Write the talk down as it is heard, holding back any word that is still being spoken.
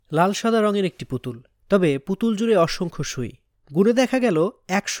লাল সাদা রঙের একটি পুতুল, তবে পুতুল জুড়ে অসংখ্য সুই। গুণে দেখা গেল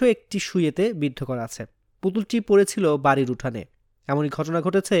 101টি সুইয়েতে বিদ্ধ করা আছে। পুতুলটি পড়েছিল বাড়ির উঠানে। এমনই ঘটনা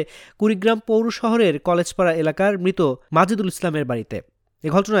ঘটেছে কুড়িগ্রাম পৌর শহরের কলেজপাড়া এলাকার মৃত মাজিদুল ইসলামের বাড়িতে। এ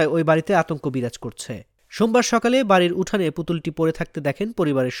ঘটনায় ওই বাড়িতে আতঙ্ক বিরাজ করছে। সোমবার সকালে বাড়ির উঠানে পুতুলটি পড়ে থাকতে দেখেন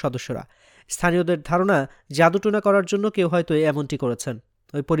পরিবারের সদস্যরা। স্থানীয়দের ধারণা, জাদুটোনা করার জন্য কেউ হয়তো এমনটি করেছেন।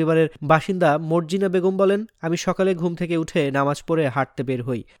 ওই পরিবারের বাসিন্দা মর্জিনা বেগম বলেন, আমি সকালে ঘুম থেকে উঠে নামাজ পড়ে হাঁটতে বের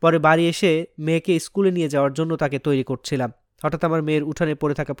হই। পরে বাড়ি এসে মেয়েকে স্কুলে নিয়ে যাওয়ার জন্য তাকে তৈরি করছিলাম। হঠাৎ আমার মেয়ের উঠানে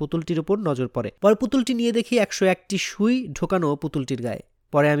পড়ে থাকা পুতুলটির উপর নজর পড়ে। পরে পুতুলটি নিয়ে দেখি 101টি সুই ঢোকানো পুতুলটির গায়ে।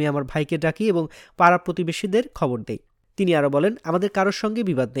 পরে আমি আমার ভাইকে ডাকি এবং পাড়া প্রতিবেশীদের খবর দেই। তিনি আরো বলেন, আমাদের কারোর সঙ্গে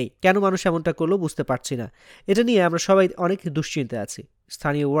বিবাদ নেই, কেন মানুষ এমনটা করলো বুঝতে পারছি না। এটা নিয়ে আমরা সবাই অনেক দুশ্চিন্তায় আছি।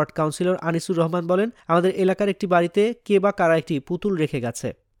 স্থানীয় ওয়ার্ড কাউন্সিলর আনিসুর রহমান বলেন, আমাদের এলাকার একটি বাড়িতে কে বা কারা একটি পুতুল রেখে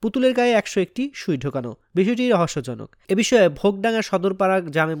গেছে। পুতুলের গায়ে 101টি সুই ঢোকানো, বিষয়টি রহস্যজনক। এ বিষয়ে ভোগডাঙ্গা সদরপাড়া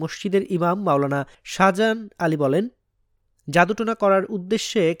জামে মসজিদের ইমাম মাওলানা শাহজাহান আলী বলেন, জাদুটোনা করার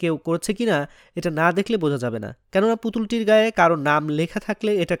উদ্দেশ্যে কেউ করেছে কিনা এটা না দেখলে বোঝা যাবে না, কেননা পুতুলটির গায়ে কারো নাম লেখা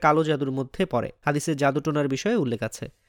থাকলে এটা কালো জাদুর মধ্যে পড়ে। হাদিসে জাদুটোনার বিষয়ে উল্লেখ আছে।